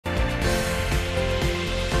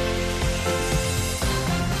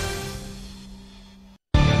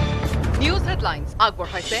headlines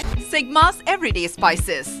আগবঢ়াইছে Sigma's Everyday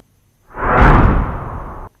Spices.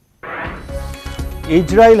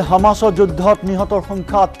 Israel হামাছৰ যুদ্ধত নিহতৰ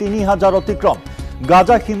সংখ্যা 3000 অতিক্ৰম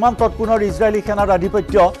গাজা সীমান্তত পুনৰ ইজৰাইলী সেনাৰ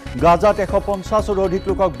আধিপত্য গাজাত 150ৰো অধিক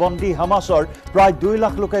লোকক বন্দী হামাছৰ প্ৰায় 2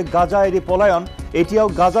 লাখ লোকে গাজা এৰি পলায়ন এতিয়াও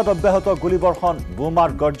গাজাত অব্যাহত গুলীবৰ্ষণ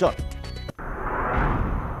বোমাৰ গৰ্জন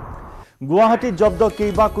গুৱাহাটীত জব্দ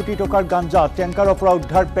কেইবা কোটি টকাৰ গাঞ্জা টেংকাৰৰ পৰা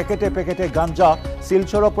উদ্ধাৰ পেকেটে পেকেটে গাঞ্জা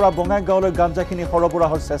শিলচৰৰ পৰা বঙাইগাঁৱলৈ গাঞ্জাখিনি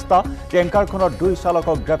সৰবৰাহৰ চেষ্টা টেংকাৰখনৰ 2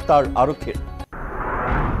 চালকক গ্ৰেপ্তাৰ আৰক্ষীৰ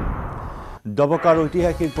দবকাৰ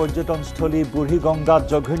ঐতিহাসিক পৰ্যটনস্থলী বুঢ়ী গংগাত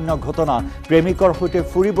জঘন্য ঘটনা প্ৰেমিকৰ সৈতে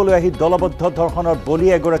ফুৰিবলৈ আহি দলবদ্ধ ধৰ্ষণৰ বলি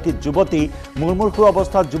এগৰাকী যুৱতী মুৰ্মুৰ্ষু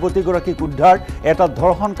অৱস্থাত যুৱতীগৰাকীক উদ্ধাৰ এটা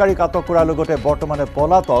ধৰ্ষণকাৰীক আটক কৰাৰ লগতে বৰ্তমানে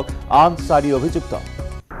পলাতক আন 4 অভিযুক্ত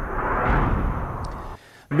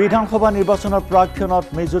বিধানসভা নিৰ্বাচনৰ প্ৰাক্ষণত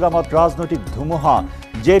মিজোৰামত ৰাজনৈতিক ধুমুহা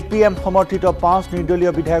জেপিএম সমৰ্থিত 5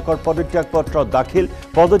 নিৰ্দলীয় বিধায়কৰ পদত্যাগ পত্ৰ দাখিল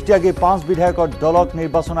পদত্যাগী 5 বিধায়কৰ দলক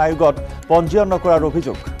নিৰ্বাচন আয়োগত পঞ্জীয়ন নকৰাৰ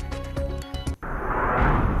অভিযোগ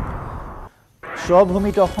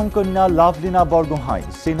স্বভূমিত অসমকন্যা LovlinaBorgohain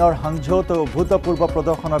চীনৰ হাংঝৌত অভূতপূৰ্ব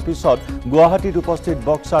প্ৰদৰ্শনৰ পিছত গুৱাহাটীত উপস্থিত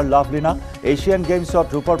বক্সাৰ লাভলিনা এছিয়ান গেমছত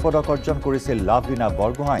ৰূপৰ পদক অৰ্জন কৰিছিল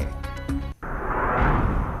LovlinaBorgohain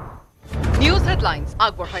News headlines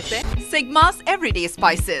আগবঢ়াইছে Sigma's Everyday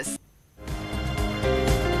Spices.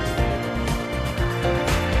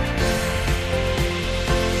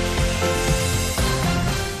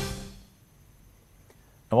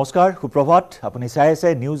 নমস্কাৰ সুপ্ৰভাত আপুনি চাই আছে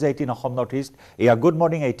নিউজ 18 অসম নৰ্থ ইষ্ট এয়া গুড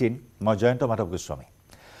মৰ্নিং 18 মই জয়ন্ত মাধৱ গোস্বামী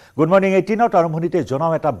গুড মৰ্নিং 18ত আৰম্ভণিতে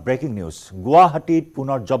জনাম এটা ব্ৰেকিং নিউজ গুৱাহাটীত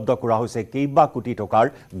পুনৰ জব্দ কৰা হৈছে কেইবা কোটি টকাৰ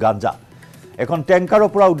গাঞ্জা এখন টেংকাৰৰ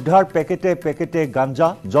পৰা উদ্ধাৰ পেকেটে পেকেটে গাঞ্জা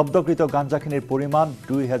জব্দকৃত গাঞ্জাখিনিৰ পৰিমাণ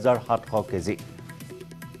 2700 কেজি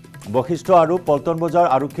বখিষ্ট আৰু পল্টন বজাৰ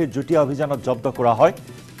আৰক্ষীৰ যুটীয়া অভিযানত জব্দ কৰা হয়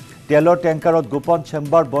তেলৰ টেংকাৰত গোপন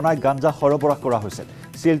চেম্বাৰ বনাই গাঞ্জা সৰবৰাহ কৰা হৈছিল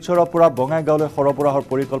শিলচৰৰ পৰা বঙাইগাঁৱলৈ সৰবৰাহৰ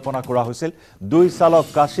পৰিকল্পনা কৰা হৈছিল 2 চালক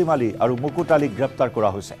কাশিম আলী আৰু মুকুট আলীক গ্ৰেপ্তাৰ কৰা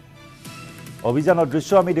হৈছে অভিযানৰ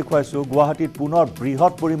দৃশ্য আমি দেখুৱাইছো গুৱাহাটীত পুনৰ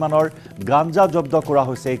বৃহৎ পৰিমাণৰ গাঞ্জা জব্দ কৰা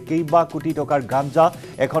হৈছে কেইবা কোটি টকাৰ গাঞ্জা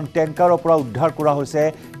এখন টেংকাৰৰ পৰা উদ্ধাৰ কৰা হৈছে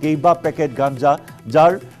কেইবা পেকেট গাঞ্জা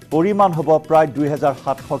যাৰ পৰিমাণ হ'ব প্ৰায়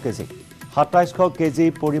 2700 কেজি 2700 কেজি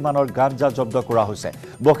পৰিমাণৰ গাঞ্জা জব্দ কৰা হৈছে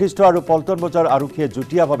বখিষ্ট আৰু পল্টন বজাৰ আৰক্ষীয়ে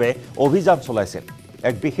যুটীয়াভাৱে অভিযান চলাইছিল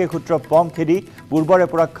এক বিশেষ সূত্ৰ পম খেদি পূৰ্বৰে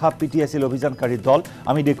পৰা খাপ পিটি আছিল অভিযানকাৰী দল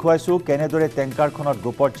আমি দেখুৱাইছো কেনেদৰে টেংকাৰখনত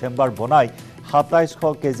গোপৰ চেম্বাৰ বনাই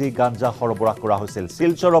 2700 কেজি গাঞ্জা সৰবৰাহ কৰা হৈছিল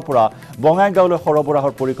শিলচৰৰ পৰা বঙাইগাঁৱলৈ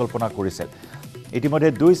সৰবৰাহৰ পৰিকল্পনা কৰিছিল ইতিমধ্যে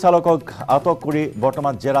 2 চালকক আটক কৰি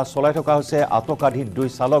বৰ্তমান জেৰা চলাই থকা হৈছে আটকাধীন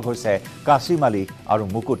 2 চালক হৈছে কাশিম আলী আৰু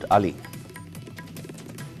মুকুট আলী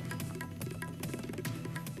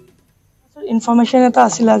ইনফৰমেশন এটা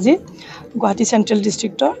আছিল আজি গুৱাহাটী সেন্ট্ৰেল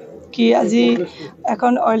ডিস্ট্ৰিক্টৰ কি আজি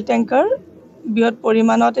এখন অইল ট্যাঙ্কাৰ বৃহৎ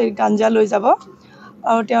পৰিমাণত এই গাঞ্জা লৈ যাব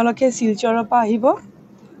আৰু তেওঁলোকে শিলচৰৰ পৰা আহিব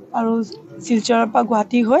আৰু শিলচৰৰ পৰা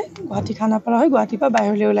গুৱাহাটী খানাপাৰা হৈ গুৱাহাটীৰ পৰা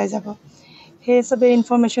বাহিৰলৈ ওলাই যাব সেই হিচাপে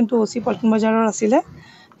ইনফৰমেশনটো ওচি পল্টন বজাৰৰ আছিলে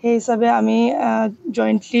সেই হিচাপে আমি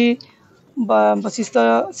জয়েন্টলি বশিষ্ঠ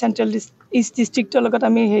সেন্ট্ৰেল ইষ্ট ডিস্ট্ৰিক্টৰ লগত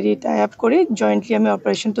আমি টাই আপ কৰি জয়েন্টলি আমি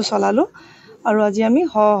অপাৰেশনটো চলালো আৰু আজি আমি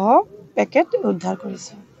পেকেট উদ্ধাৰ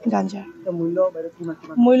কৰিছো গাঞ্জা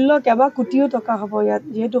মূল্য কেবা কোটিও টকা হ'ব ইয়াত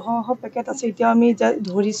যেহেতু পেকেট আছে এতিয়া আমি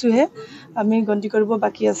ধৰিছোহে আমি গন্তি কৰিব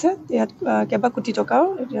বাকি আছে ইয়াত কেবা কোটি টকাও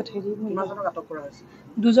ইয়াত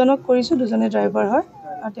দুজনক কৰিছো দুজনে ড্ৰাইভাৰ হয়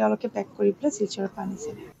আৰু তেওঁলোকে পেক কৰি পেলাই শিলচৰৰ পৰা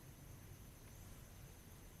আনিছে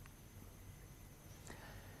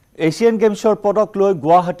এছিয়ান গেমছৰ পদক লৈ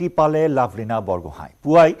গুৱাহাটী পালে LovlinaBorgohain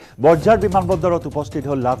পুৱাই বৰঝাৰ বিমানবন্দৰত উপস্থিত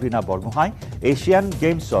হ'ল LovlinaBorgohain এছিয়ান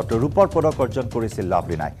গেমছত ৰূপৰ পদক অৰ্জন কৰিছিল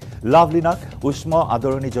লাভলিনাক উষ্ম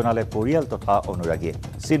আদৰণি জনালে পৰিয়াল তথা অনুৰাগীয়ে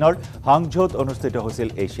চীনৰ হাংঝৌত অনুষ্ঠিত হৈছিল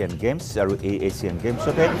এছিয়ান গেমছ আৰু এই এছিয়ান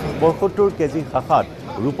গেমছতে 75 কেজি শাখাত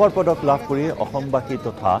ৰূপৰ পদক লাভ কৰি অসমবাসী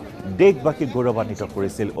তথা দেশবাসীক গৌৰৱান্বিত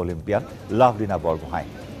কৰিছিল অলিম্পিয়ান LovlinaBorgohain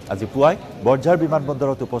আজি পুৱাই বৰঝাৰ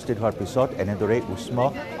বিমানবন্দৰত উপস্থিত হোৱাৰ পিছত এনেদৰে উষ্ম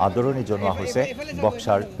আদৰণি জনোৱা হৈছে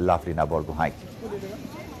বক্সাৰ LovlinaBorgohain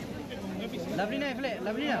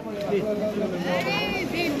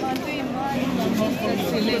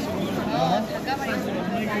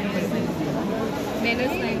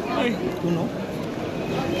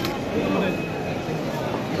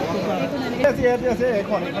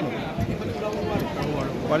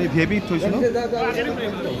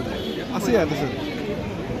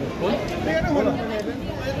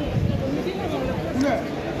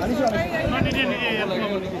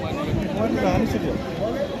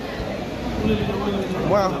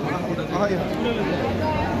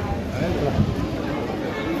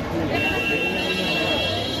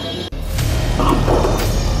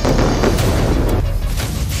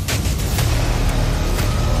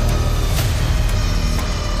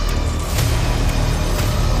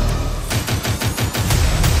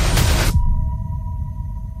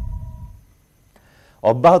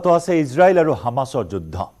অব্যাহত আছে ইজৰাইল আৰু হামাছৰ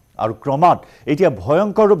যুদ্ধ আৰু ক্ৰমাৎ এতিয়া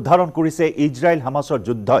ভয়ংকৰ ৰূপ ধাৰণ কৰিছে ইজৰাইল হামাছৰ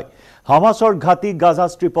যুদ্ধই হামাছৰ ঘাটি গাজা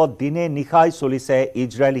ষ্ট্ৰিপত দিনে নিশাই চলিছে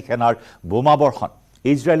ইজৰাইলী সেনাৰ বোমাবৰ্ষণ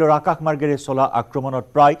ইজৰাইলৰ আকাশমাৰ্গেৰে চলা আক্ৰমণত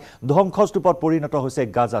প্ৰায় ধ্বংসস্তূপত পৰিণত হৈছে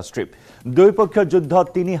গাজা ষ্ট্ৰিপ দুইপক্ষৰ যুদ্ধত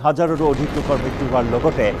 ৩,০০০ৰো অধিক লোকৰ মৃত্যু হোৱাৰ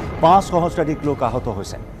লগতে ৫ সহস্ৰাধিক লোক আহত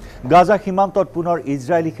হৈছে গাজা সীমান্তত পুনৰ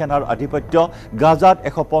ইজৰাইলী সেনাৰ আধিপত্য গাজাত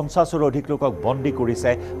 ১৫০ৰো অধিক লোকক বন্দী কৰিছে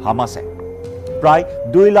হামাছে প্ৰায়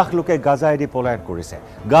 ২ লাখ লোকে গাজা এৰি পলায়ন কৰিছে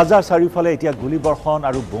গাজাৰ চাৰিওফালে এতিয়া গুলীবৰ্ষণ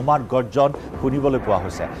আৰু বোমাৰ গৰ্জন শুনিবলৈ পোৱা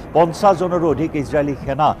হৈছে ৫০ জনৰো অধিক ইজৰাইলী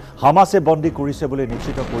সেনা হামাছে বন্দী কৰিছে বুলি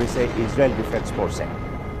নিশ্চিত কৰিছে ইজৰাইল ডিফেন্স ফৰ্চে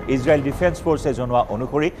ইজৰাইল ডিফেন্স ফৰ্চে জনোৱা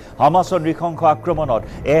অনুসৰি হামাছৰ নৃশংস আক্ৰমণত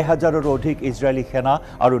 ১০০০ৰো অধিক ইজৰাইলী সেনা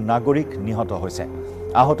আৰু নাগৰিক নিহত হৈছে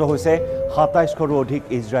আহত হৈছে ২৭০০ৰো অধিক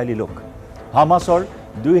ইজৰাইলী লোক হামাছৰ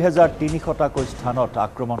 ২৩০০টাকৈ স্থানত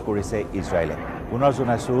আক্ৰমণ কৰিছে ইজৰাইলে পুনৰ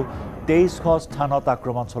জনাইছো ২৩০০ স্থানত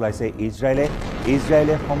আক্ৰমণ চলাইছে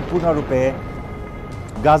ইজৰাইলে সম্পূৰ্ণৰূপে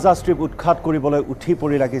গাজা ষ্ট্ৰিপ উৎখাত কৰিবলৈ উঠি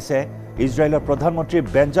পৰি লাগিছে ইজৰাইলৰ প্ৰধানমন্ত্ৰী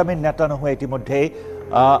বেঞ্জামিন নেতানয়াহুৱে ইতিমধ্যে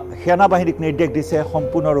সেনাবাহিনীক নিৰ্দেশ দিছে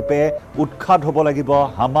সম্পূৰ্ণৰূপে উৎখাত হ'ব লাগিব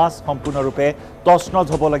হামাছ সম্পূৰ্ণৰূপে তছনছ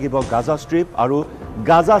হ'ব লাগিব গাজা ষ্ট্ৰিপ আৰু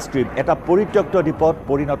গাজা ষ্ট্ৰিপ এটা পৰিত্যক্ত দ্বীপত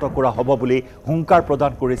পৰিণত কৰা হ'ব বুলি হুংকাৰ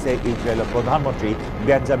প্ৰদান কৰিছে ইজৰাইলৰ প্ৰধানমন্ত্ৰী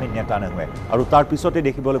বেঞ্জামিন নেতানয়াহুৱে আৰু তাৰ পিছতে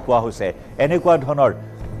দেখিবলৈ পোৱা হৈছে এনেকুৱা ধৰণৰ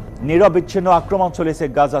নিৰবিচ্ছিন্ন আক্ৰমণ চলিছে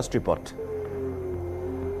গাজা ষ্ট্ৰিপত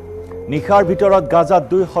নিশাৰ ভিতৰত গাজাত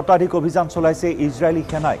 ২ শতাধিক অভিযান চলাইছে ইজৰাইলী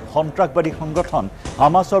সেনাই সন্ত্ৰাসবাদী সংগঠন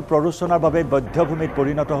হামাছৰ প্ৰৰোচনাৰ বাবে বধ্যভূমিত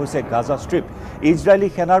পৰিণত হৈছে গাজা ষ্ট্ৰিপ ইজৰাইলী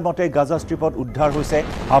সেনাৰ মতে গাজা ষ্ট্ৰিপত উদ্ধাৰ হৈছে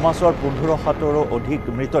হামাছৰ ১৫০০ৰো অধিক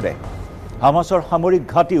মৃতদেহ হামাছৰ সামৰিক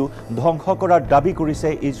ঘাটিও ধ্বংস কৰাৰ দাবী কৰিছে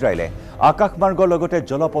ইজৰাইলে আকাশমাৰ্গৰ লগতে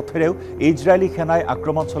জলপথেৰেও ইজৰাইলী সেনাই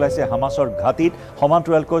আক্ৰমণ চলাইছে হামাছৰ ঘাটিত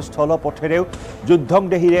সমান্তৰালকৈ স্থলপথেৰেও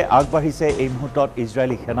যুদ্ধংদেহীৰে আগবাঢ়িছে এই মুহূৰ্তত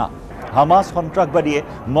ইজৰাইলী সেনা হামাছ সন্ত্ৰাসবাদীয়ে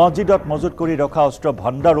মছজিদত মজুত কৰি ৰখা অস্ত্ৰ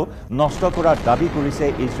ভাণ্ডাৰো নষ্ট কৰাৰ দাবী কৰিছে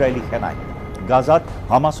ইজৰাইলী সেনাই গাজাত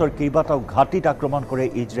হামাছৰ কেইবাটাও ঘাটিত আক্ৰমণ কৰে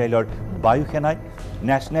ইজৰাইলৰ বায়ু সেনাই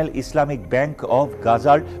নেশ্যনেল ইছলামিক বেংক অফ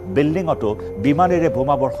গাজাৰ বিল্ডিঙতো বিমানেৰে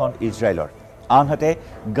বোমাবৰ্ষণ ইজৰাইলৰ আনহাতে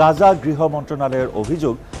গাজা গৃহ মন্ত্ৰণালয়ৰ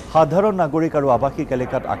অভিযোগ সাধাৰণ নাগৰিক আৰু আৱাসিক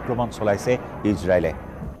এলেকাত আক্ৰমণ চলাইছে ইজৰাইলে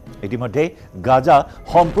ইতিমধ্যে গাজা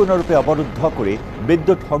সম্পূৰ্ণৰূপে অৱৰুদ্ধ কৰি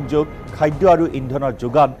বিদ্যুৎ সংযোগ খাদ্য আৰু ইন্ধনৰ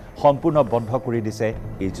যোগান সম্পূৰ্ণ বন্ধ কৰি দিছে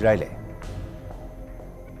ইজৰাইলে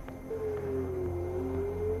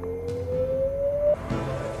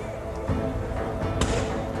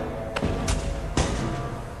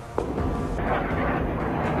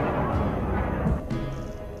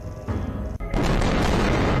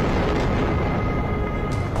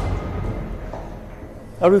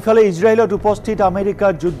আৰু ইফালে ইজৰাইলত উপস্থিত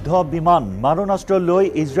আমেৰিকাৰ যুদ্ধ বিমান মাৰণাস্ত্ৰ লৈ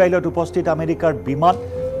ইজৰাইলত উপস্থিত আমেৰিকাৰ বিমান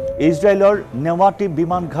ইজৰাইলৰ নেৱাটি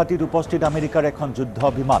বিমান ঘাটিত উপস্থিত আমেৰিকাৰ এখন যুদ্ধ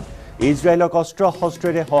বিমান ইজৰাইলক অস্ত্ৰ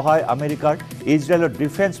শস্ত্ৰেৰে সহায় আমেৰিকাৰ ইজৰাইলৰ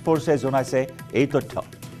ডিফেন্স ফৰ্চে জনাইছে এই তথ্য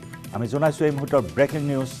আমি জনাইছো এই মুহূৰ্তৰ ব্ৰেকিং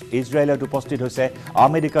নিউজ ইজৰাইলত উপস্থিত হৈছে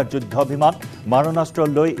আমেৰিকাৰ যুদ্ধ বিমান মাৰণাস্ত্ৰ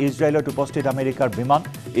লৈ ইজৰাইলত উপস্থিত আমেৰিকাৰ বিমান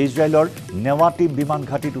ইজৰাইলৰ নেৱাটি বিমান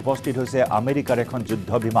ঘাটিত উপস্থিত হৈছে আমেৰিকাৰ এখন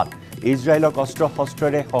যুদ্ধ বিমান ইজৰাইলক অস্ত্ৰ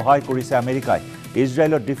শস্ত্ৰেৰে সহায় কৰিছে আমেৰিকাই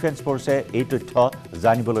ইজৰাইলৰ ডিফেন্স ফৰ্চে এই তথ্য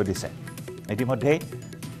জানিবলৈ দিছে ইতিমধ্যে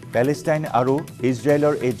পেলেষ্টাইন আৰু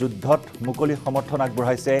ইজৰাইলৰ এই যুদ্ধত মুকলি সমৰ্থন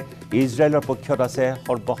আগবঢ়াইছে ইজৰাইলৰ পক্ষত আছে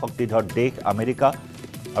সৰ্বশক্তিধৰ দেশ আমেৰিকা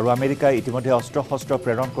আৰু আমেৰিকাই ইতিমধ্যে অস্ত্ৰ শস্ত্ৰ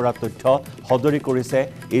প্ৰেৰণ কৰাৰ তথ্য সদৰি কৰিছে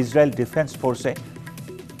Israel defence ফৰ্চে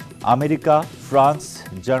America France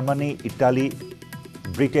Germany Italy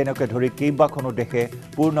ব্ৰিটেইনকে ধৰি কেইবাখনো দেশে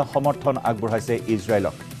পূৰ্ণ সমৰ্থন আগবঢ়াইছে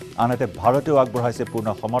ইজৰাইলক আনহাতে ভাৰতেও আগবঢ়াইছে পূৰ্ণ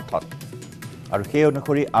সমৰ্থন আৰু সেই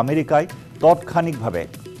অনুসৰি আমেৰিকাই তৎক্ষণিকভাৱে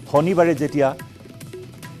শনিবাৰে যেতিয়া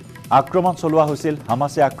আক্ৰমণ চলোৱা হৈছিল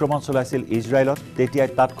হামাছে আক্ৰমণ চলাইছিল ইজৰাইলত তেতিয়াই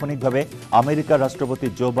তাৎক্ষণিকভাৱে আমেৰিকাৰ ৰাষ্ট্ৰপতি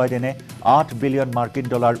জো বাইডেনে $8 বিলিয়ন মাৰ্কিন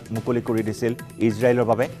ডলাৰ মুকলি কৰি দিছিল ইজৰাইলৰ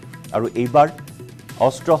বাবে আৰু এইবাৰ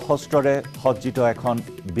অস্ত্ৰ শস্ত্ৰৰে সজ্জিত এখন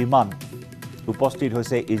বিমান উপস্থিত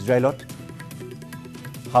হৈছে ইজৰাইলত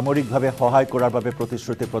সামৰিকভাৱে সহায় কৰাৰ বাবে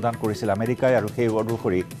প্ৰতিশ্ৰুতি প্ৰদান কৰিছিল আমেৰিকাই আৰু সেই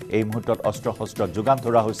অনুসৰি এই মুহূৰ্তত অস্ত্ৰ শস্ত্ৰ যোগান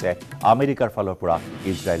ধৰা হৈছে আমেৰিকাৰ ফালৰ পৰা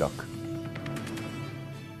ইজৰাইলক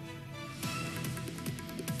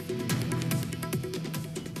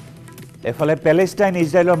এফালে পেলেষ্টাইন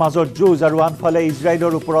ইজৰাইলৰ মাজৰ যুঁজ আৰু আনফালে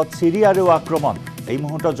ইজৰাইলৰ ওপৰত সিৰিয়াৰো আক্ৰমণ এই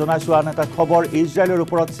মুহূৰ্তত জনাইছো আন এটা খবৰ ইজৰাইলৰ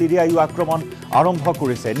ওপৰত সিৰিয়ায়ো আক্ৰমণ আৰম্ভ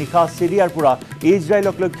কৰিছে নিশা সিৰিয়াৰ পৰা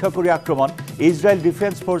ইজৰাইলক লক্ষ্য কৰি আক্ৰমণ ইজৰাইল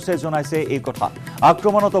ডিফেন্স ফৰ্চে জনাইছে এই কথা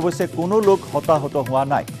আক্ৰমণত অৱশ্যে কোনো লোক হতাহত হোৱা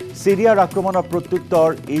নাই সিৰিয়াৰ আক্ৰমণৰ প্ৰত্যুত্তৰ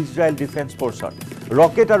ইজৰাইল ডিফেন্স ফৰ্চৰ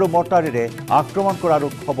ৰকেট আৰু মৰ্টাৰেৰে আক্ৰমণ কৰাৰ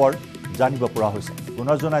খবৰ জানিব পৰা হৈছে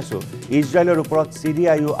পুনৰ জনাইছো ইজৰাইলৰ ওপৰত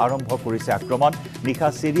সিৰিয়ায়ো আৰম্ভ কৰিছে আক্ৰমণ নিখা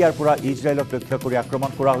সিৰিয়াৰ পৰা ইজৰাইলক লক্ষ্য কৰি আক্ৰমণ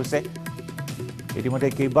কৰা হৈছে ইতিমধ্যে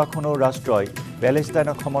কেইবাখনো ৰাষ্ট্ৰই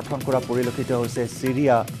পেলেষ্টাইনক সমৰ্থন কৰা পৰিলক্ষিত হৈছে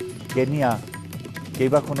সিৰিয়া কেনিয়া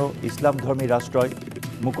কেইবাখনো ইছলামধৰ্মী ৰাষ্ট্ৰই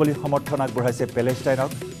মুকলি সমৰ্থন আগবঢ়াইছে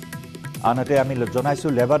পেলেষ্টাইনক আনহাতে আমি জনাইছো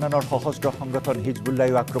লেবাননৰ সশস্ত্ৰ সংগঠন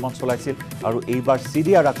হিজবুল্লাহও আক্ৰমণ চলাইছিল আৰু এইবাৰ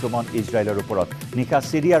সিৰিয়াৰ আক্ৰমণ ইজৰাইলৰ ওপৰত নিখা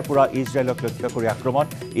সিৰিয়াৰ পৰা ইজৰাইলক লক্ষ্য কৰি আক্ৰমণ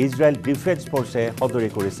ইজৰাইল ডিফেন্স ফৰ্চে সদৰি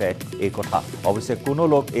কৰিছে এই কথা অৱশ্যে কোনো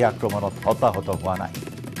লোক এই আক্ৰমণত হতাহত হোৱা নাই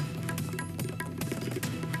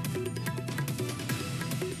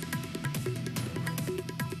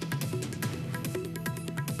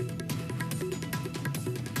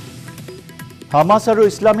হামাস আৰু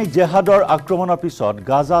ইছলামিক জেহাদৰ আক্ৰমণৰ পিছত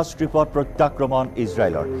গাজা ষ্ট্ৰিপত প্ৰত্যাক্ৰমণ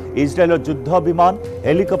ইজৰাইলৰ যুদ্ধ বিমান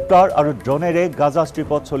হেলিকপ্টাৰ আৰু ড্ৰোনেৰে গাজা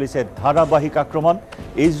ষ্ট্ৰিপত চলিছে ধাৰাবাহিক আক্ৰমণ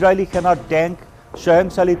ইজৰাইলী সেনাৰ টেংক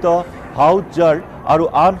স্বয়ংচালিত হাউজাৰ আৰু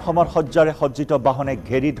আন সমৰসজ্জাৰে সজ্জিত বাহনে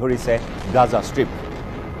ঘেৰি ধৰিছে গাজা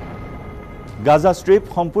ষ্ট্ৰিপ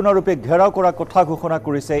সম্পূৰ্ণৰূপে ঘেৰাও কৰা কথা ঘোষণা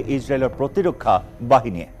কৰিছে ইজৰাইলৰ প্ৰতিৰক্ষা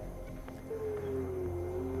বাহিনীয়ে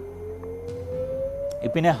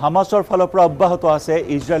ইপিনে হামাসৰ ফালৰ পৰা অব্যাহত আছে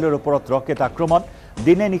ইজৰাইলৰ ওপৰত ৰকেট আক্ৰমণ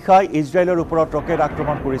দিনে নিশাই ইজৰাইলৰ ওপৰত ৰকেট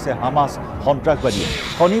আক্ৰমণ কৰিছে হামাস সন্ত্ৰাসবাদী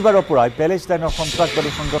শনিবাৰৰ পৰা পেলেষ্টাইনৰ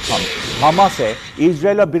সন্ত্ৰাসবাদী সংগঠন হামাসে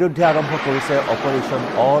ইজৰাইলৰ বিৰুদ্ধে আৰম্ভ কৰিছে operation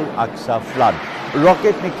all Aqsa flood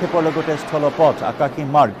rocket নিক্ষেপৰ লগতে স্থলপথ আকাশী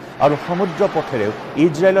মাৰ্গ আৰু সমুদ্ৰ পথেৰেও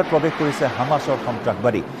ইজৰাইলত প্ৰৱেশ কৰিছে হামাসৰ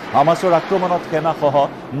সন্ত্ৰাসবাদী হামাসৰ আক্ৰমণত সেনাসহ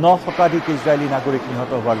 9 শতাধিক ইজৰাইলী নাগৰিক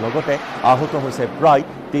নিহত হোৱাৰ লগতে আহত হৈছে প্ৰায়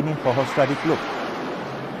 3 সহস্ৰাধিক লোক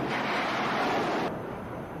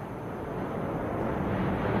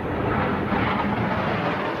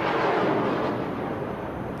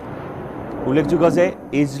উল্লেখযোগ্য যে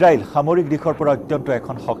ইজৰাইল সামৰিক দিশৰ পৰা অত্যন্ত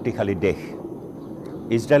এখন শক্তিশালী দেশ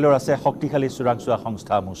ইজৰাইলৰ আছে শক্তিশালী চোৰাংচোৱা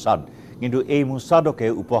সংস্থা মুছাদ কিন্তু এই মুছাদকে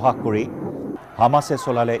উপহাস কৰি হামাসে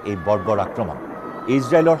চলালে এই বৰ্বৰ আক্ৰমণ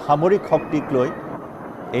ইজৰাইলৰ সামৰিক শক্তিক লৈ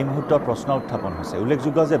এই মুহূৰ্তত প্ৰশ্ন উত্থাপন হৈছে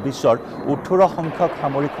উল্লেখযোগ্য যে বিশ্বৰ 18 সংখ্যক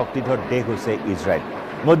সামৰিক শক্তিধৰ দেশ হৈছে ইজৰাইল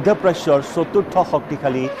মধ্যপ্ৰাচ্যৰ চতুৰ্থ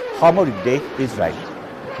শক্তিশালী সামৰিক দেশ ইজৰাইল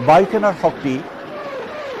বায়ুসেনাৰ শক্তি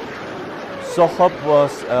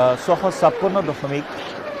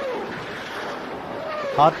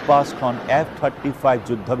 656.75 খন F-35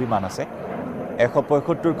 যুদ্ধ বিমান আছে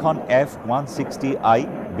 175 খন F-160I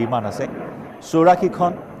বিমান আছে 84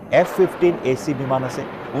 খন F-15 AC বিমান আছে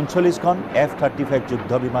 39 খন F-35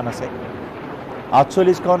 যুদ্ধ বিমান আছে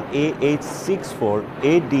 48 খন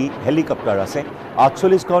AH-64AD হেলিকপ্টাৰ আছে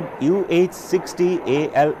 48 খন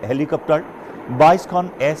UH-60AL হেলিকপ্টাৰ 22 খন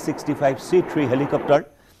S-65C3 হেলিকপ্টাৰ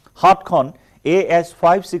 7 খন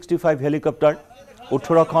AS-565 হেলিকপ্টাৰ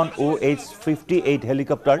 18 খন OH-58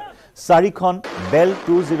 হেলিকপ্টাৰ 4 খন বেল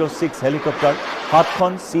 206 হেলিকপ্টাৰ 7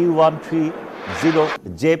 খন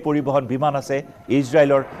C-130J পৰিবহন বিমান আছে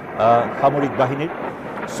ইজৰাইলৰ সামৰিক বাহিনীৰ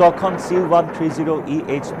 6 খন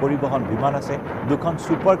C-130EH পৰিবহন বিমান আছে 2 খন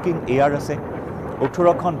সুপাৰ কিং এয়াৰ আছে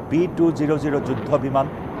 18 খন B-200 যুদ্ধ বিমান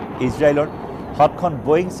ইজৰাইলৰ 7 খন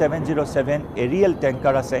বোয়িং 707 এৰিয়েল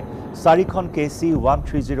টেংকাৰ আছে 4 খন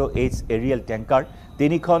KC-130H এৰিয়েল টেংকাৰ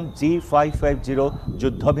 3 খন G-550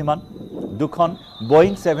 যুদ্ধ বিমান 2 খন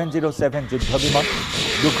বোয়িং 707 যুদ্ধ বিমান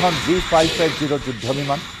 2 খন G-550 যুদ্ধ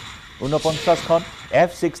বিমান 49 খন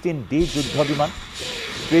F-16D যুদ্ধ বিমান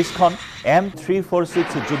 30 খন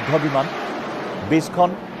M-346 যুদ্ধ বিমান 20 খন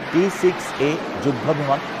T-6A যুদ্ধ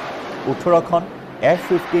বিমান 18 খন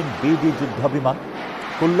F-15BD যুদ্ধ বিমান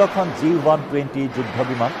 16 খন G-120 যুদ্ধ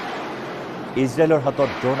বিমান ইজৰাইলৰ হাতত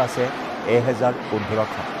ড্ৰোন আছে 1015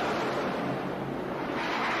 খন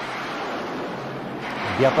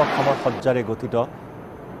ব্যাপক সমৰসজ্জাৰে গঠিত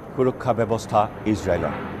সুৰক্ষা ব্যৱস্থা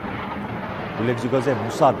ইজৰাইলৰ উল্লেখযোগ্য যে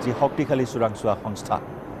মুছাদ যি শক্তিশালী চোৰাংচোৱা সংস্থা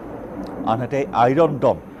আনহাতে আইৰন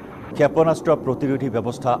ডম ক্ষেপণাস্ত্ৰ প্ৰতিৰোধী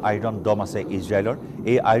ব্যৱস্থা আইৰন ডম আছে ইজৰাইলৰ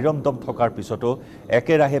এই আইৰন ডম থকাৰ পিছতো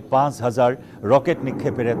একেৰাহে 5000 ৰকেট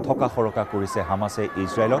নিক্ষেপেৰে থকা সৰকা কৰিছে হামাসে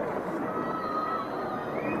ইজৰাইলক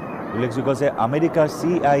উল্লেখযোগ্য যে আমেৰিকাৰ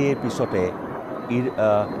CIA পিছতে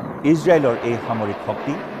ইজৰাইলৰ এই সামৰিক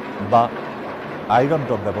শক্তি বা আইৰন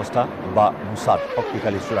ডম ব্যৱস্থা বা মুছাদ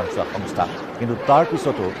শক্তিশালী চোৰাংচোৱা সংস্থা কিন্তু তাৰ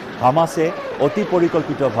পিছতো হামাসে অতি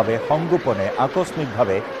পৰিকল্পিতভাৱে সংগোপনে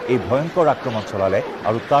আকস্মিকভাৱে এই ভয়ংকৰ আক্ৰমণ চলালে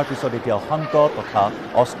আৰু তাৰ পিছত এতিয়া অশান্ত তথা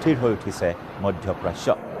অস্থিৰ হৈ উঠিছে মধ্যপ্ৰাচ্য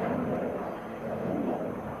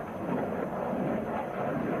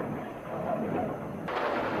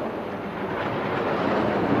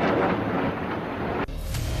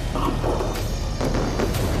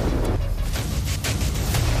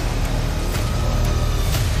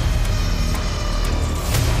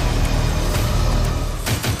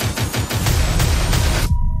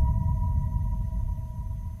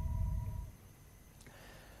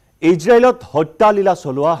ইজৰাইলত হত্যালীলা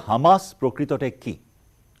চলোৱা হামাছ প্ৰকৃততে কি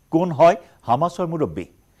কোন হয় হামাছৰ মুৰব্বী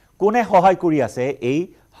কোনে সহায় কৰি আছে এই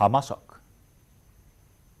হামাছক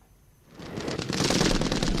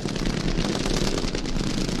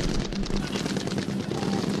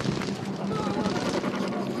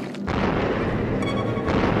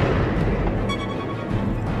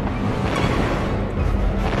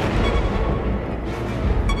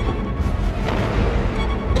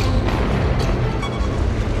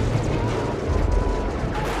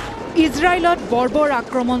ইজৰাইলত বৰ্বৰ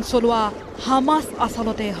আক্ৰমণ চলোৱা হামাছ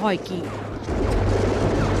আচলতে হয় কি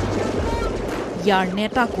ইয়াৰ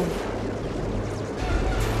নেতা কোন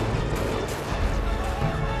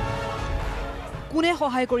কোনে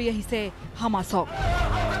সহায় কৰি আহিছে হামাছক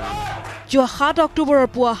যোৱা 7 অক্টোবৰৰ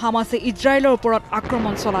পুৱা হামাছে ইজৰাইলৰ ওপৰত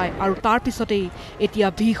আক্ৰমণ চলায় আৰু তাৰ পিছতেই এতিয়া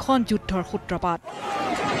ভীষণ যুদ্ধৰ সূত্ৰপাত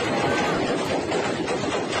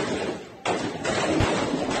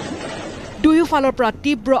দুয়োফালৰ পৰা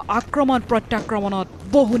তীব্ৰ আক্ৰমণ প্ৰত্যাক্ৰমণত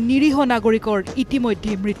বহু নিৰীহ নাগৰিকৰ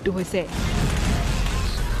ইতিমধ্যে মৃত্যু হৈছে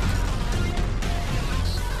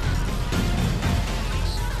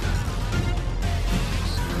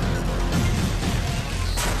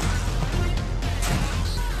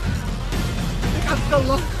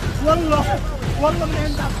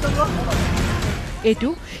এইটো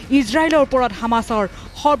ইজৰাইলৰ ওপৰত হামাছৰ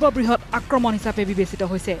সৰ্ববৃহৎ আক্ৰমণ হিচাপে বিবেচিত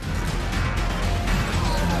হৈছে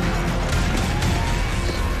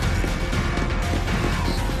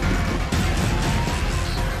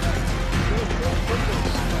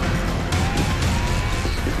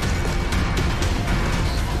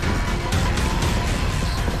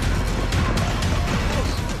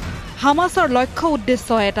হামাছৰ লক্ষ্য উদ্দেশ্য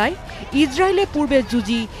এটাই ইজৰাইলে পূৰ্বে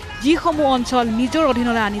যুঁজি যিসমূহ অঞ্চল নিজৰ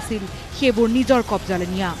অধীনলৈ আনিছিল সেইবোৰ নিজৰ কব্জালৈ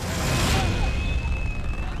নিয়া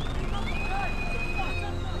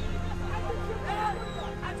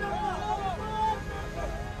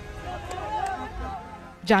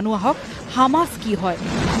জানো আহক হামাছ কি হয়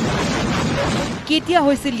কেতিয়া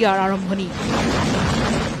হৈছিল ইয়াৰ আৰম্ভণি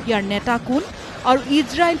ইয়াৰ নেতা কোন আৰু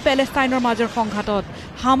ইজৰাইল পেলেষ্টাইনৰ মাজৰ সংঘাতত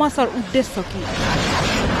হামাছৰ উদ্দেশ্য কি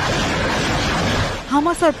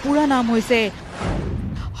হামাছৰ পুৰা নাম হৈছে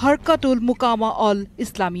হৰকতুল মুকামা অল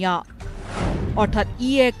ইছলামিয়া অৰ্থাৎ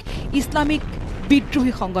ই এক ইছলামিক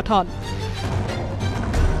বিদ্ৰোহী সংগঠন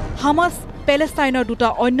হামাছ পেলেষ্টাইনৰ দুটা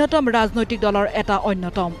অন্যতম ৰাজনৈতিক দলৰ এটা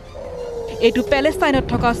অন্যতম এইটো পেলেষ্টাইনত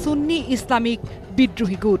থকা সুন্নী ইছলামিক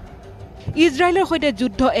বিদ্ৰোহী গোট ইজৰাইলৰ সৈতে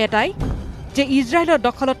যুদ্ধ এটাই যে ইজৰাইলৰ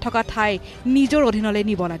দখলত থকা ঠাই নিজৰ অধীনলৈ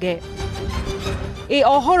নিব লাগে এই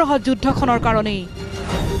অহৰহ যুদ্ধখনৰ কাৰণেই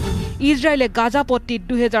ইজৰাইলে গাজা পট্টিত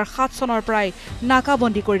 2007 চনৰ পৰাই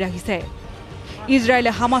নাকাবন্দী কৰি ৰাখিছে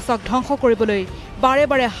ইজৰাইলে হামাছক ধ্বংস কৰিবলৈ বাৰে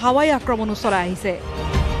বাৰে হাৱাই আক্ৰমণো চলাই আহিছে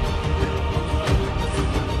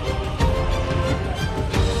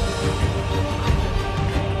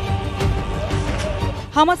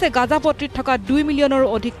হামাছে গাজা পট্টিত থকা 2 মিলিয়নৰো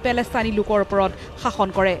অধিক পেলেষ্টাইনী লোকৰ ওপৰত শাসন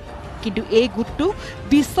কৰে কিন্তু এই গোটটো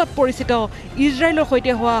বিশ্বত পৰিচিত ইজৰাইলৰ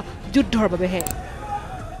সৈতে হোৱা যুদ্ধৰ বাবেহে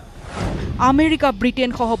আমেৰিকা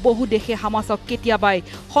ব্ৰিটেন সহ বহু দেশে হামাছক কেতিয়াবাই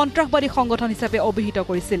সন্ত্ৰাসবাদী সংগঠন হিচাপে অভিহিত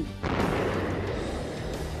কৰিছিল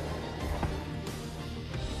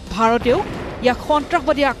ভাৰতেও ইয়াক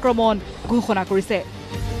সন্ত্ৰাসবাদী আক্ৰমণ ঘোষণা কৰিছে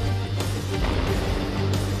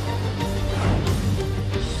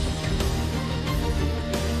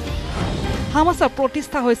হামাছৰ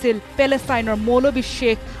প্ৰতিষ্ঠা হৈছিল পেলেষ্টাইনৰ মৌলবী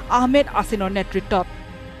শ্বেখ আহমেদ আছিনৰ নেতৃত্বত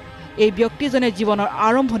এই ব্যক্তিজনে জীৱনৰ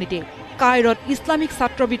আৰম্ভণিতে কায়ৰত ইছলামিক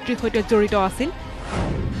ছাত্ৰবৃত্তিৰ সৈতে জড়িত আছিল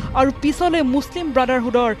আৰু পিছলৈ মুছলিম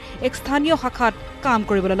ব্ৰাদাৰহুডৰ এক স্থানীয় শাখাত কাম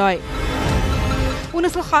কৰিবলৈ লয়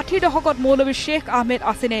 1960 দশকত মৌলবী শ্বেখ আহমেদ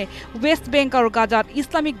আছিনে ৱেষ্ট বেংক আৰু গাজাত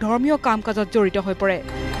ইছলামিক ধৰ্মীয় কাম-কাজত জড়িত হৈ পৰে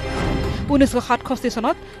 1967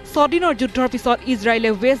 চনত 6 দিনৰ যুদ্ধৰ পিছত ইজৰাইলে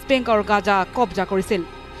ৱেষ্ট বেংক আৰু গাজা কব্জা কৰিছিল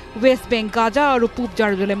ৱেষ্ট বেংক গাজা আৰু পূব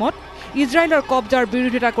জাৰুজালেমত ইজৰাইলৰ কব্জাৰ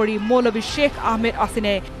বিৰোধিতা কৰি মৌলবী শ্বেখ আহমেদ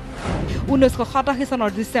আছিনে 1987 চনৰ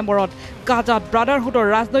ডিচেম্বৰত গাজাত ব্ৰাদাৰহুডৰ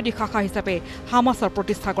ৰাজনৈতিক শাখা হিচাপে হামাছৰ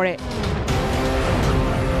প্ৰতিষ্ঠা কৰে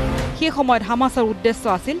সেই সময়ত হামাছৰ উদ্দেশ্য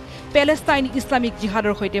আছিল পেলেষ্টাইন ইছলামিক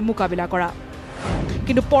জিহাদৰ সৈতে মোকাবিলা কৰা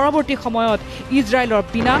কিন্তু পৰৱৰ্তী সময়ত ইজৰাইলৰ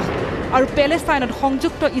বিনাশ আৰু পেলেষ্টাইনত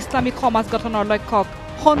সংযুক্ত ইছলামিক সমাজ গঠনৰ লক্ষ্যক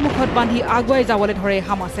সন্মুখত বান্ধি আগুৱাই যাবলৈ ধৰে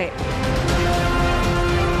হামাছে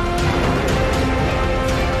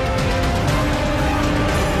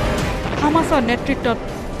হামাছৰ নেতৃত্বত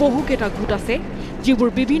বহুকেইটা গোট আছে যিবোৰ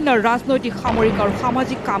বিভিন্ন ৰাজনৈতিক সামৰিক আৰু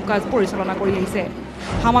সামাজিক কাম-কাজ পৰিচালনা কৰি আহিছে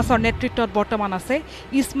হামাছৰ নেতৃত্বত বৰ্তমান আছে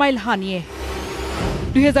ইছমাইল হানিয়ে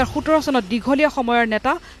 2017 চনত দীঘলীয়া সময়ৰ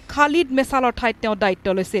নেতা খালিদ মেছালৰ ঠাইত তেওঁ দায়িত্ব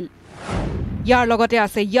লৈছিল ইয়াৰ লগতে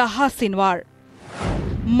আছে ইয়াহা সিনৱাৰ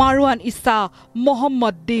মাৰুৱান ইছা,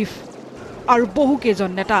 মহম্মদ দিফ আৰু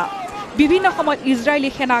বহুকেইজন নেতা বিভিন্ন সময়ত ইজৰাইলী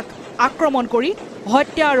সেনাক আক্ৰমণ কৰি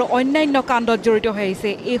হত্যা আৰু অন্যান্য কাণ্ডত জড়িত হৈ আহিছে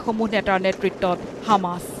এই সমূহ নেতাৰ নেতৃত্বত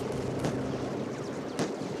হামাছ।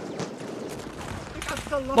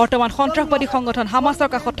 বৰ্তমান সন্ত্ৰাসবাদী সংগঠন হামাছৰ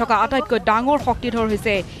কাষত থকা আটাইতকৈ ডাঙৰ শক্তিধৰ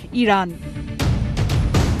হৈছে ইৰাণ।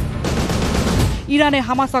 ইৰাণে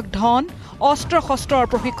হামাছক ধন, অস্ত্ৰ শস্ত্ৰৰ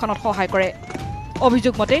প্ৰশিক্ষণত সহায় কৰে।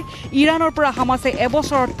 অভিযোগ মতে ইৰাণৰ পৰা হামাছে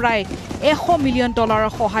এবছৰত প্ৰায় $100 মিলিয়ন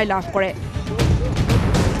সহায় লাভ কৰে।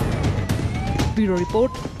 Bureau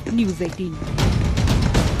report, news 18।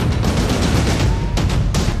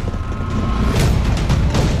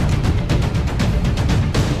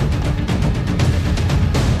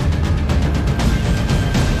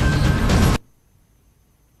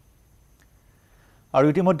 আৰু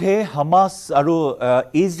ইতিমধ্যে হামাছ আৰু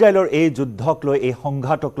ইজৰাইলৰ এই যুদ্ধক লৈ এই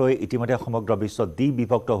সংঘাতক লৈ ইতিমধ্যে সমগ্ৰ বিশ্বত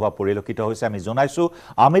বিভক্ত হোৱা পৰিলক্ষিত হৈছে। আমি জনাইছো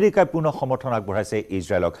আমেৰিকাই পূৰ্ণ সমৰ্থন আগবঢ়াইছে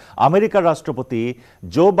ইজৰাইলক। আমেৰিকাৰ ৰাষ্ট্ৰপতি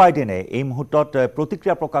জো বাইডেনে এই মুহূৰ্তত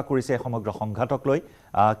প্ৰতিক্ৰিয়া প্ৰকাশ কৰিছে সমগ্ৰ সংঘাতক লৈ।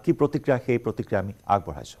 কি প্ৰতিক্ৰিয়া, সেই প্ৰতিক্ৰিয়া আমি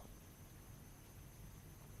আগবঢ়াইছো।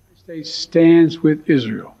 States stands with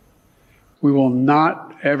Israel. We will not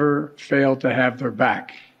ever fail to have their back.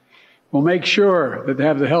 We'll make sure that they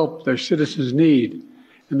have the help their citizens need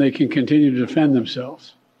and they can continue to defend themselves.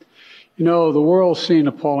 You know, the world's seen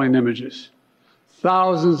appalling images.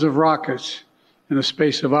 Thousands of rockets in the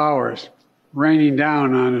space of hours raining down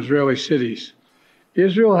on Israeli cities.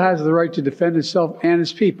 Israel has the right to defend itself and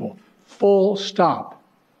its people. Full stop.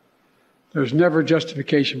 There's never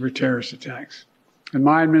justification for terrorist attacks. And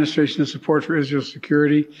my administration's support for Israel's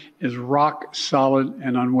security is rock solid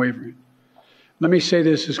and unwavering. Let me say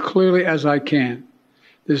this as clearly as I can.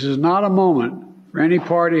 This is not a moment for any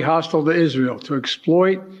party hostile to Israel to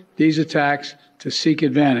exploit these attacks to seek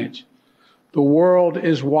advantage. The world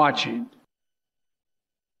is watching.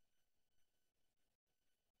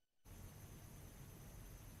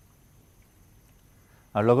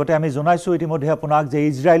 আৰু লগতে আমি জনাইছো ইতিমধ্যে আপোনাক যে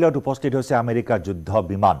ইজৰাইলত উপস্থিত হৈছে আমেৰিকাৰ যুদ্ধ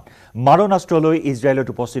বিমান। মাৰণাস্ত্ৰলৈ ইজৰাইলত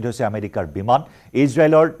উপস্থিত হৈছে আমেৰিকাৰ বিমান।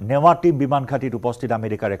 ইজৰাইলৰ নেৱাটিভ বিমান ঘাটিত উপস্থিত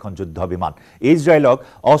আমেৰিকাৰ এখন যুদ্ধ বিমান। ইজৰাইলক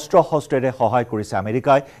অস্ত্ৰ শস্ত্ৰেৰে সহায় কৰিছে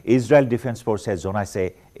আমেৰিকাই। ইজৰাইল ডিফেন্স ফৰ্চে জনাইছে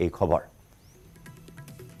এই খবৰ।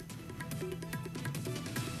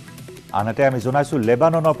 আনহাতে আমি জনাইছো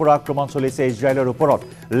লেবাননৰ পৰা আক্ৰমণ চলিছে ইজৰাইলৰ ওপৰত।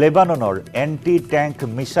 লেবাননৰ এণ্টি টেংক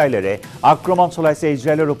মিছাইলেৰে আক্ৰমণ চলাইছে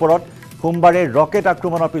ইজৰাইলৰ ওপৰত। সোমবাৰে ৰকেট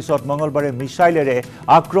আক্ৰমণৰ পিছত মঙলবাৰে মিছাইলেৰে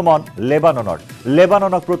আক্ৰমণ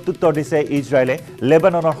লেবাননক প্ৰত্যুত্তৰ দিছে ইজৰাইলে।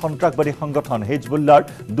 লেবাননৰ সন্ত্ৰাসবাদী সংগঠন হিজবুল্লাৰ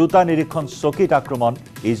দুটা নিৰীক্ষণ চকীত আক্ৰমণ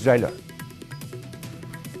ইজৰাইলৰ।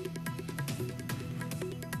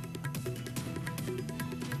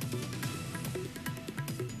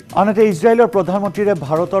 আনহাতে ইজৰাইলৰ প্ৰধানমন্ত্ৰীৰে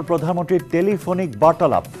ভাৰতৰ প্ৰধানমন্ত্ৰীৰ টেলিফোনিক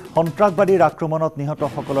বাৰ্তালাপ। সন্ত্ৰাসবাদীৰ আক্ৰমণত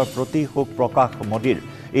নিহতসকলৰ প্ৰতি শোক প্ৰকাশ মোদীৰ।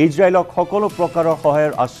 ইজৰাইলক সকলো প্ৰকাৰৰ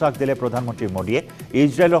সহায়ৰ আশ্বাস দিলে প্ৰধানমন্ত্ৰী মোদীয়ে।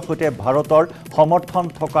 ইজৰাইলৰ সৈতে ভাৰতৰ সমৰ্থন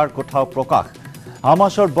থকাৰ কথাও প্ৰকাশ।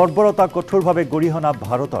 হামাছৰ বৰ্বৰতা কঠোৰভাৱে গৰিহণা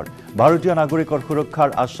ভাৰতৰ। ভাৰতীয় নাগৰিকৰ সুৰক্ষাৰ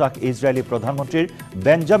আশ্বাস ইজৰাইলী প্ৰধানমন্ত্ৰীৰ।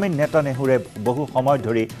 বেঞ্জামিন নেতানেহুৰে বহু সময়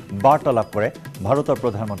ধৰি বাৰ্তালাপ কৰে ভাৰতৰ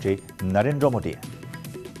প্ৰধানমন্ত্ৰী নৰেন্দ্ৰ মোদীয়ে।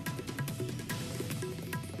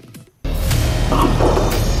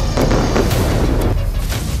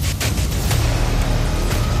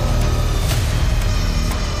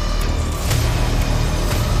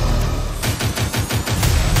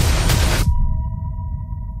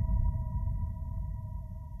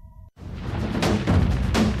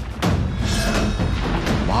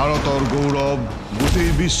 ভাৰতৰ গৌৰৱ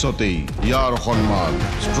গোটেই বিশ্বতেই ইয়াৰ সন্মান।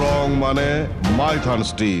 ষ্ট্ৰং মানে মাইথান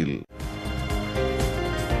ষ্টীল।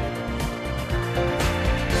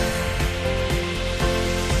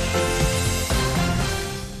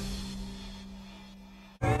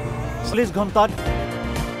 ঘণ্টাত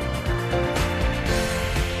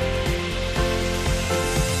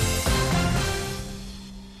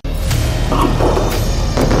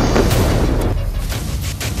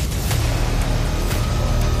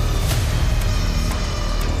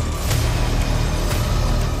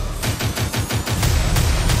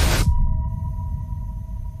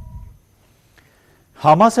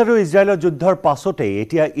হামাছ আৰু ইজৰাইলৰ যুদ্ধৰ পাছতেই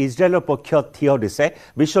এতিয়া ইজৰাইলৰ পক্ষত থিয় দিছে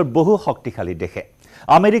বিশ্বৰ বহু শক্তিশালী দেশে।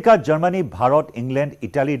 আমেৰিকা, জাৰ্মানী, ভাৰত, ইংলেণ্ড,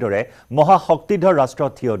 ইটালীৰ দৰে মহাশক্তিধৰ ৰাষ্ট্ৰ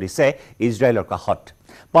থিয় দিছে ইজৰাইলৰ কাষত।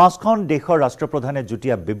 5খন দেশৰ ৰাষ্ট্ৰপ্ৰধানে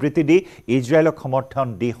যুটীয়া বিবৃতি দি ইজৰাইলক সমৰ্থন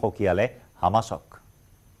দি সকীয়ালে হামাছক।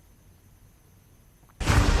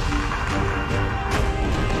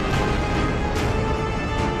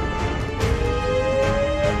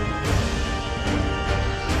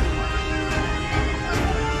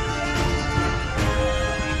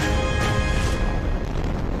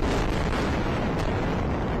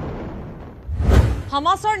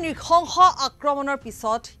 হামাছৰ নৃশংস আক্ৰমণৰ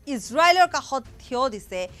পিছত ইজৰাইলৰ কাষত থিয়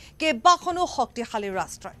দিছে কেইবাখনো শক্তিশালী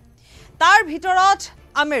ৰাষ্ট্ৰই তাৰ ভিতৰত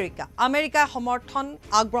আমেৰিকাই সমৰ্থন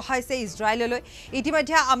আগবঢ়াইছে ইজৰাইললৈ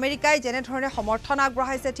ইতিমধ্যে আমেৰিকাই যেনে ধৰণে সমৰ্থন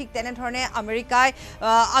আগবঢ়াইছে ঠিক তেনে ধৰণে আমেৰিকাই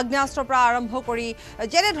আগ্নেয়াস্ত্ৰৰ পৰা আৰম্ভ কৰি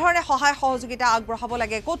যেনে ধৰণে সহায় সহযোগিতা আগবঢ়াব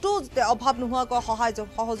লাগে কতো অভাৱ নোহোৱাকৈ সহায়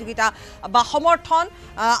সহযোগিতা বা সমৰ্থন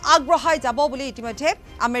আগবঢ়াই যাব বুলি ইতিমধ্যে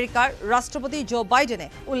আমেৰিকাৰ ৰাষ্ট্ৰপতি জো বাইডেনে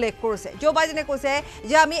উল্লেখ কৰিছে জো বাইডেনে কৈছে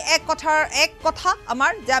যে আমি এক কথা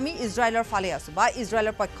আমাৰ যে আমি ইজৰাইলৰ ফালে আছো বা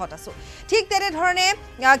ইজৰাইলৰ পক্ষত আছো ঠিক তেনে ধৰণে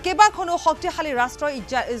কেইবাখনো শক্তিশালী ৰাষ্ট্ৰ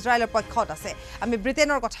ইজৰাইলৰ পক্ষত আছে আমি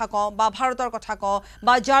ব্ৰিটেনৰ কথা কওঁ বা ভাৰতৰ কথা কওঁ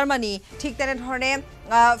বা জাৰ্মানী ঠিক তেনে ধৰণে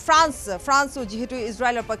ফ্ৰান্স যেহেতু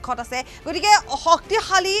ইজৰাইলৰ পক্ষত আছে গতিকে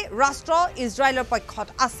শক্তিশালী ৰাষ্ট্ৰ ইজৰাইলৰ পক্ষত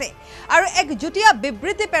আছে আৰু এক যুটীয়া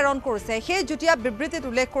বিবৃতি প্ৰেৰণ কৰিছে সেই যুটীয়া বিবৃতিত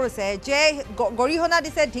উল্লেখ কৰিছে যে গৰিহণা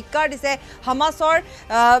দিছে ধিক্কাৰ দিছে হামাছৰ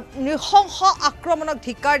নৃশংস আক্ৰমণক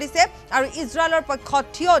ধিক্কাৰ দিছে আৰু ইজৰাইলৰ পক্ষত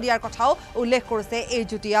থিয় দিয়াৰ কথাও উল্লেখ কৰিছে এই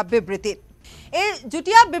যুটীয়া বিবৃতিত এই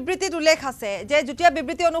যুটীয়া বিবৃতিত উল্লেখ আছে যে যুটীয়া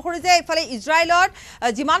বিবৃতি অনুসৰি যে ইফালে ইজৰাইলত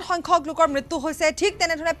যিমান সংখ্যক লোকৰ মৃত্যু হৈছে ঠিক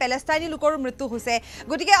তেনেধৰণে পেলেষ্টাইনী লোকৰো মৃত্যু হৈছে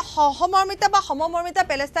গতিকে সহমৰ্মিতা বা সমমৰ্মিতা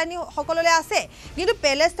পেলেষ্টাইনী সকললৈ আছে কিন্তু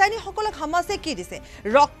পেলেষ্টাইনী সকলক হামাছে কি দিছে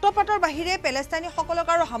ৰক্তপাতৰ বাহিৰে পেলেষ্টাইনী সকলক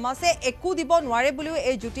আৰু হামাছে একো দিব নোৱাৰে বুলিও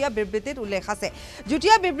এই যুটীয়া বিবৃতিত উল্লেখ আছে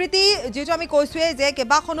যুটীয়া বিবৃতি যেটো আমি কৈছোৱে যে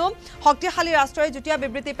কেবাখনো শক্তিশালী ৰাষ্ট্ৰই যুটীয়া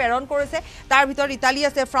বিবৃতি প্ৰেৰণ কৰিছে তাৰ ভিতৰত ইটালী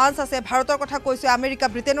আছে ফ্ৰান্স আছে ভাৰতৰ কথা কৈছো আমেৰিকা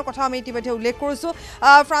ব্ৰিটেনৰ কথা আমি ইতিমধ্যে উল্লেখ কৰিছো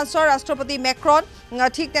ফ্ৰান্সৰ ৰাষ্ট্ৰপতি মেক্ৰন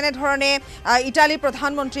ঠিক তেনে ধৰণে ইটালীৰ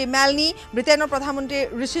প্ৰধানমন্ত্ৰী মেলনি ব্ৰিটেনৰ প্ৰধানমন্ত্ৰী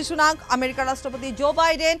ঋষি সুনাক আমেৰিকাৰ ৰাষ্ট্ৰপতি জো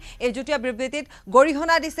বাইডেন এই যুটীয়া বিবৃতিত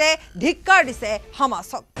গৰিহণা দিছে ধিক্কাৰ দিছে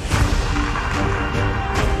হামাছক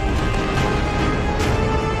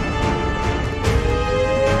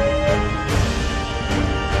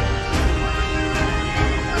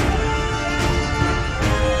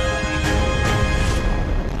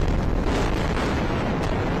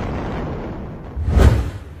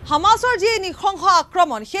হামাছৰ যি নৃশংস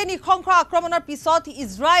আক্ৰমণ সেই নৃশংস আক্ৰমণৰ পিছত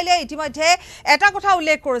ইজৰাইলে ইতিমধ্যে এটা কথা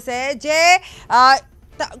উল্লেখ কৰিছে যে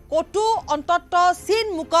কটো অন্তত চিন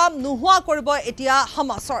মুকাম নোহোৱা কৰিব এতিয়া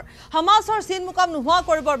হামাছৰ চিন মুকাম নোহোৱা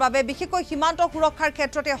কৰিবৰ বাবে বিশেষকৈ সীমান্ত সুৰক্ষাৰ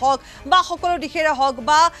ক্ষেত্ৰতে হওক বা সকলো দিশেৰে হওক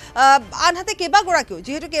বা আনহাতে কেইবাগৰাকীও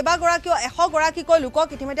যিহেতু কেইবাগৰাকীও 100 গৰাকীকৈ লোকক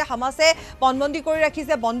ইতিমধ্যে হামাছে বন্দী কৰি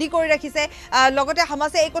ৰাখিছে লগতে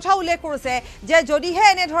হামাছে এই কথা উল্লেখ কৰিছে যে যদিহে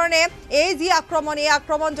এনে ধৰণে এই যি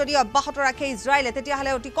আক্ৰমণ যদি অব্যাহত ৰাখে ইজৰাইলে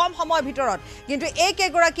তেতিয়াহ'লে অতি কম সময়ৰ ভিতৰত কিন্তু এই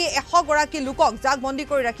কেইগৰাকী 100 গৰাকী লোকক যাক বন্দী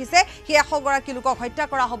কৰি ৰাখিছে সেই 100 গৰাকী লোকক হত্যা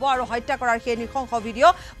কৰা হ'ব আৰু হত্যা কৰাৰ সেই নৃশংস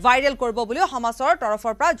ভিডিঅ' ভাইৰেল কৰিব বুলিও হামাছৰ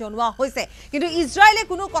তৰফৰ পৰা জনোৱা হৈছে কিন্তু ইজৰাইলে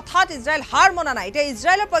কোনো কথাত ইজৰাইল হাৰ মনা নাই এতিয়া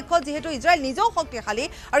ইজৰাইলৰ পক্ষত যেহেতু ইজৰাইল নিজেও শক্তিশালী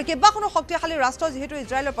আৰু কেইবাখনো শক্তিশালী ৰাষ্ট্ৰ যেহেতু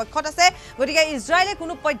ইজৰাইলৰ পক্ষত আছে গতিকে ইজৰাইলে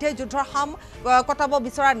কোনো পধ্যে যুদ্ধৰ হাম কটাব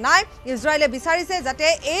বিচৰা নাই ইজৰাইলে বিচাৰিছে যাতে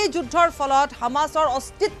এই যুদ্ধৰ ফলত হামাছৰ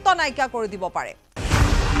অস্তিত্ব নাইকিয়া কৰি দিব পাৰে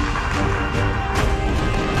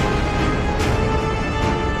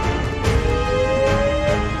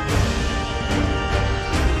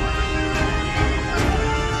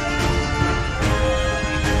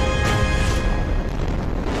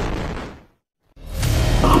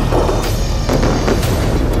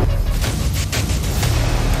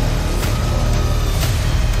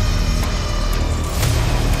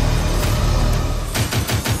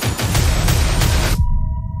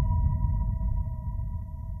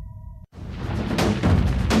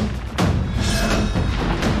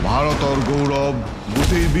ভাৰতৰ গৌৰৱ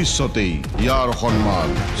গোটেই বিশ্বতেই ইয়াৰ সন্মান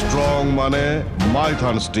ষ্ট্ৰং মানে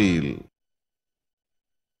মাইথান ষ্টীল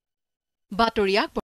বাতৰি